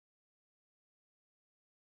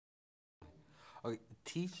Okay,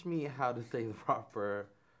 teach me how to say the proper,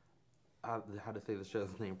 how to say the show's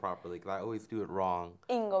name properly, because I always do it wrong.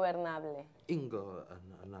 Ingobernable.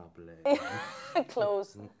 Ingobernable.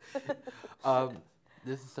 Close. um,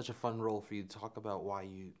 this is such a fun role for you. Talk about why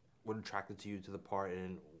you, what attracted to you to the part,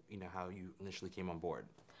 and how you initially came on board.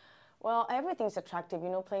 Well, everything's attractive.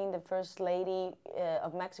 Playing the first lady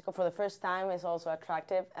of Mexico for the first time is also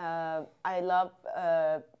attractive. I love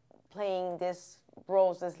playing this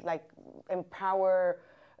roles, this like empowering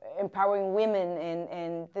women,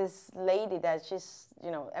 and this lady that she's,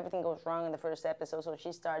 everything goes wrong in the first episode, so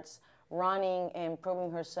she starts running and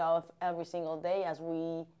proving herself every single day, as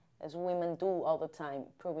women do all the time,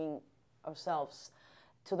 proving ourselves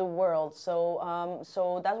to the world.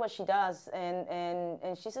 So that's what she does,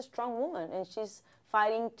 and she's a strong woman, and she's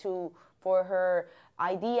fighting for her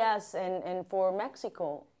ideas and for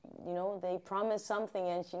Mexico. They promised something,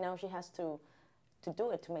 and now she has to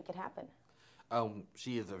do it, to make it happen.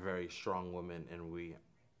 She is a very strong woman, and we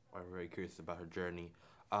are very curious about her journey.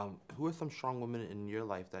 Who are some strong women in your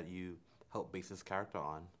life that you help base this character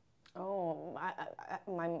on? Oh,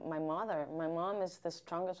 my mother. My mom is the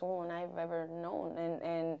strongest woman I've ever known,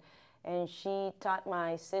 and she taught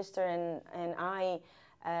my sister and I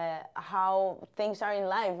how things are in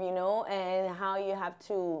life, and how you have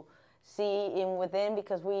to see in within,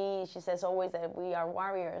 because she says always that we are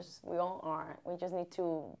warriors. We all are. We just need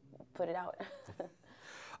to put it out.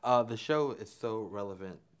 The show is so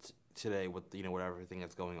relevant today with with everything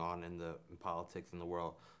that's going on in politics in the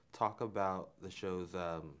world. Talk about the show's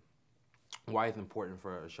why it's important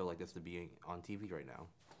for a show like this to be on TV right now.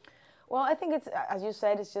 Well, I think it's, as you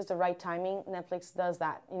said, it's just the right timing. Netflix does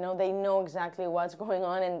that. They know exactly what's going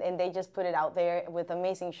on, and they just put it out there with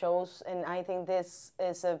amazing shows. And I think this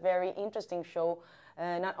is a very interesting show,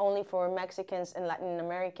 not only for Mexicans and Latin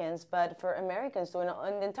Americans, but for Americans too, in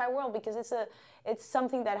the entire world, because it's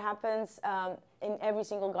something that happens in every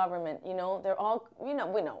single government. They're all, we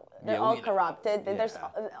know, they're all corrupted. Yeah. There's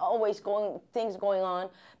always things going on.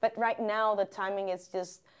 But right now, the timing is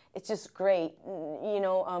it's just great.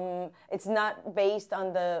 It's not based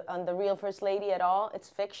on the real First Lady at all. It's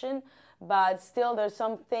fiction, but still there's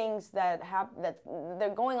some things that they're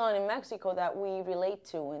going on in Mexico that we relate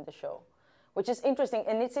to in the show, which is interesting.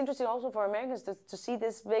 And it's interesting also for Americans to see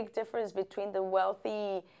this big difference between the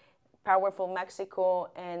wealthy, powerful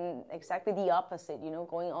Mexico and exactly the opposite,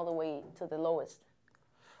 going all the way to the lowest.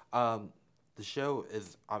 The show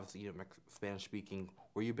is obviously Spanish speaking.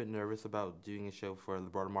 Were you a bit nervous about doing a show for the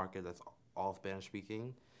broader market that's all Spanish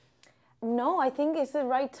speaking? No, I think it's the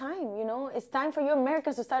right time. It's time for you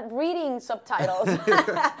Americans to start reading subtitles.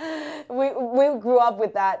 we grew up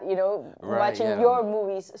with that, watching your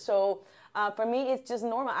movies. So for me, it's just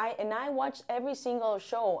normal. I watch every single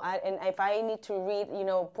show. And if I need to read,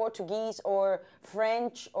 Portuguese or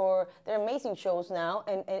French, they're amazing shows now,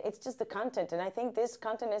 and it's just the content. And I think this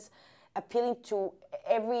content is appealing to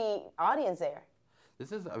every audience there.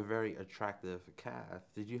 This is a very attractive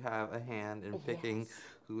cast. Did you have a hand in picking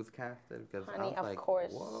who was casted? Because honey, of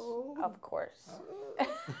course. Whoa. Of course.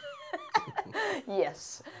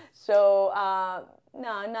 Yes. So,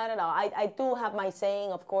 no, not at all. I do have my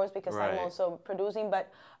saying, of course, because I'm also producing.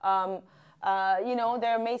 But,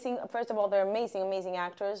 they're amazing. First of all, they're amazing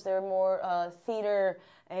actors. They're more theater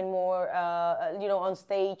and more, on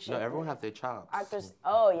stage. No, everyone has their chops. Actors.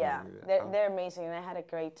 Oh, yeah. They're amazing. And I had a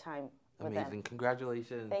great time. Amazing.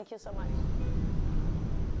 Congratulations. Thank you so much.